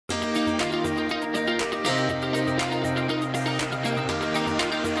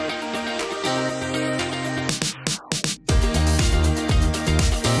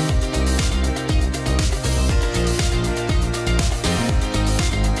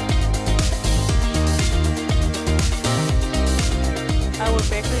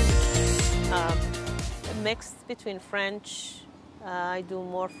mix between French. I do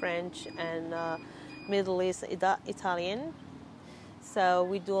more French and Middle East Italian. So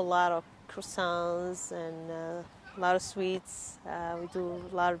we do a lot of croissants and a lot of sweets. We do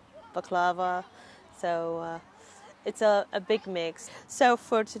a lot of baklava. So it's a big mix. So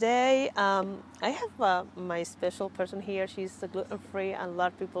for today, I have my special person here. She's gluten-free, and a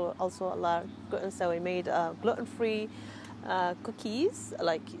lot of people also a lot of gluten. So we made gluten-free cookies.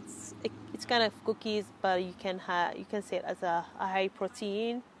 Like it's kind of cookies, but you can say it as a high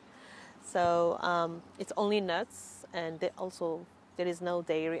protein. So it's only nuts, and there is no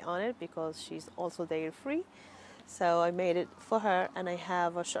dairy on it because she's also dairy-free. So I made it for her, and I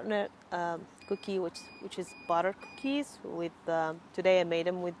have a shortbread cookie, which is butter cookies. With today I made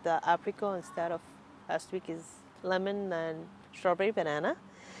them with the apricot instead of last week is lemon and strawberry banana.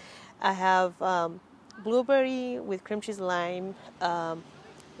 I have blueberry with cream cheese lime.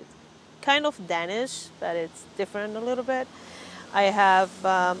 It's kind of Danish, but it's different a little bit. I have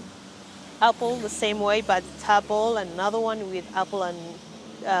apple the same way, but top bowl, and another one with apple and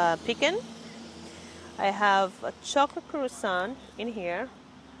pecan. I have a chocolate croissant in here,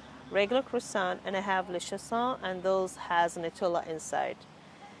 regular croissant, and I have le croissant, and those has Nutella inside.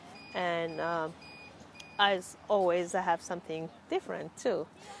 And as always, I have something different too,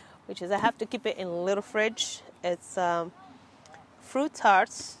 which is I have to keep it in a little fridge. It's fruit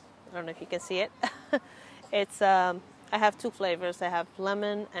tarts. I don't know if you can see it. It's I have two flavors. I have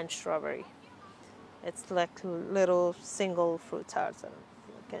lemon and strawberry. It's like little single fruit tarts.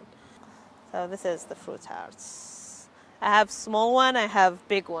 Okay. So this is the fruit tarts. I have small one, I have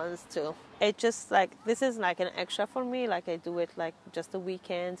big ones too. It just like, this is like an extra for me, like I do it like just the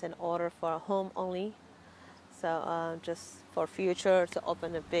weekends and order for home only. So just for future to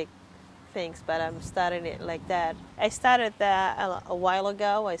open the big things, but I'm starting it like that. I started that a while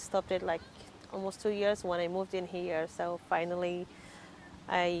ago. I stopped it like almost 2 years when I moved in here. So finally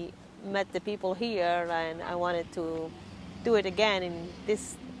I met the people here, and I wanted to do it again in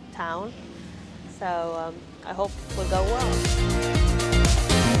this town. So I hope it will go well.